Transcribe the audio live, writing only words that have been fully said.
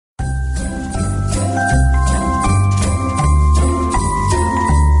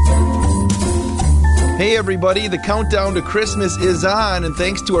Hey everybody, the countdown to Christmas is on, and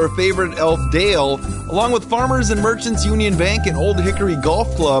thanks to our favorite elf Dale, along with Farmers and Merchants Union Bank and Old Hickory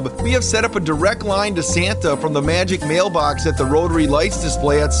Golf Club, we have set up a direct line to Santa from the magic mailbox at the Rotary Lights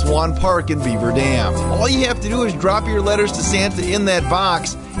display at Swan Park in Beaver Dam. All you have to do is drop your letters to Santa in that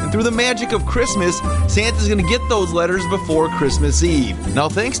box, and through the magic of Christmas, Santa's going to get those letters before Christmas Eve. Now,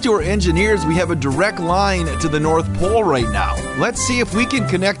 thanks to our engineers, we have a direct line to the North Pole right now. Let's see if we can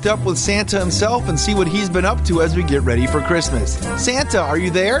connect up with Santa himself and see what he's been up to as we get ready for Christmas. Santa, are you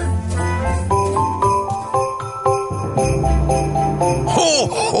there? Ho,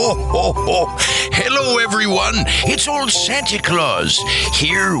 ho, ho, ho. Hello, everyone. It's old Santa Claus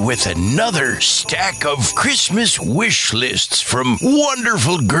here with another stack of Christmas wish lists from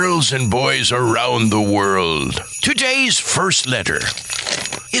wonderful girls and boys around the world. Today's first letter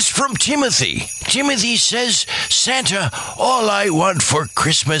is from Timothy. Timothy says, Santa, all I want for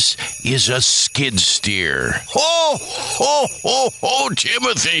Christmas is a skid steer. Ho, ho, ho, ho,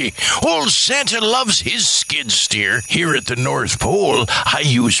 Timothy. Old Santa loves his skid steer. Here at the North Pole, I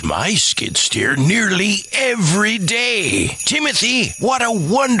use my skid steer nearly every day. Timothy, what a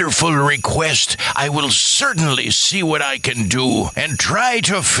wonderful request. I will certainly see what I can do and try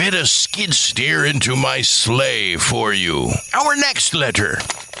to fit a skid steer into my sleigh for you. Our next letter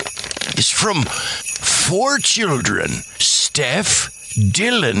is from 4 children, Steph,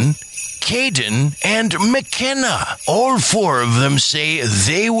 Dylan, Caden, and McKenna. All 4 of them say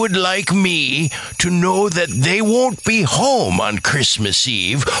they would like me to know that they won't be home on Christmas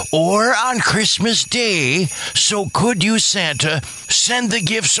Eve or on Christmas Day, so could you, Santa, send the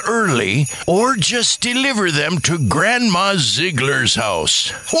gifts early or just deliver them to Grandma Ziegler's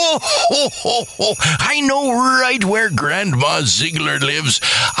house? Ho, ho, ho, ho. I know right where Grandma Ziegler lives.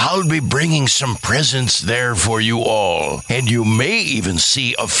 I'll be bringing some presents there for you all, and you may even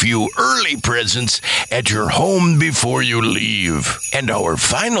see a few early presents at your home before you leave. And our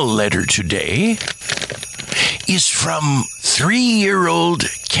final letter today is from 3-year-old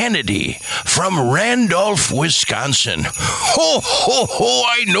Kennedy from Randolph, Wisconsin. Ho, ho, ho,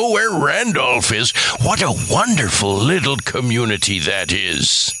 I know where Randolph is. What a wonderful little community that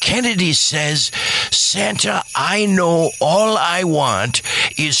is. Kennedy says, Santa, I know all I want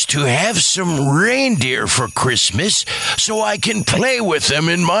is to have some reindeer for Christmas so I can play with them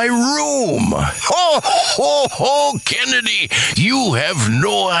in my room. Ho, ho, ho, Kennedy, you have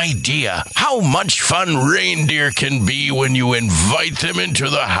no idea how much fun reindeer can be when you invite them into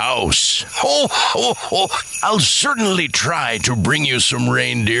the house. Ho, ho, ho. I'll certainly try to bring you some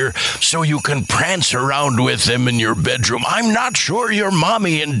reindeer so you can prance around with them in your bedroom. I'm not sure your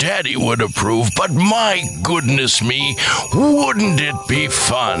mommy and daddy would approve, but my goodness me, wouldn't it be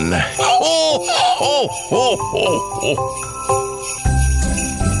fun? Ho, ho, ho, ho, ho.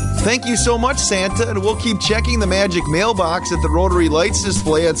 Thank you so much, Santa, and we'll keep checking the magic mailbox at the Rotary Lights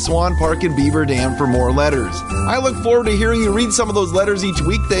display at Swan Park in Beaver Dam for more letters. I look forward to hearing you read some of those letters each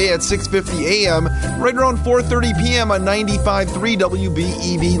weekday at 6:50 a.m., right around 4:30 p.m. on 95.3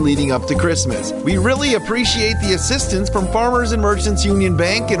 WBEV leading up to Christmas. We really appreciate the assistance from Farmers and Merchants Union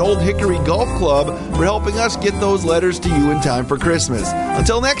Bank and Old Hickory Golf Club for helping us get those letters to you in time for Christmas.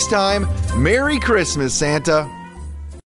 Until next time, Merry Christmas, Santa.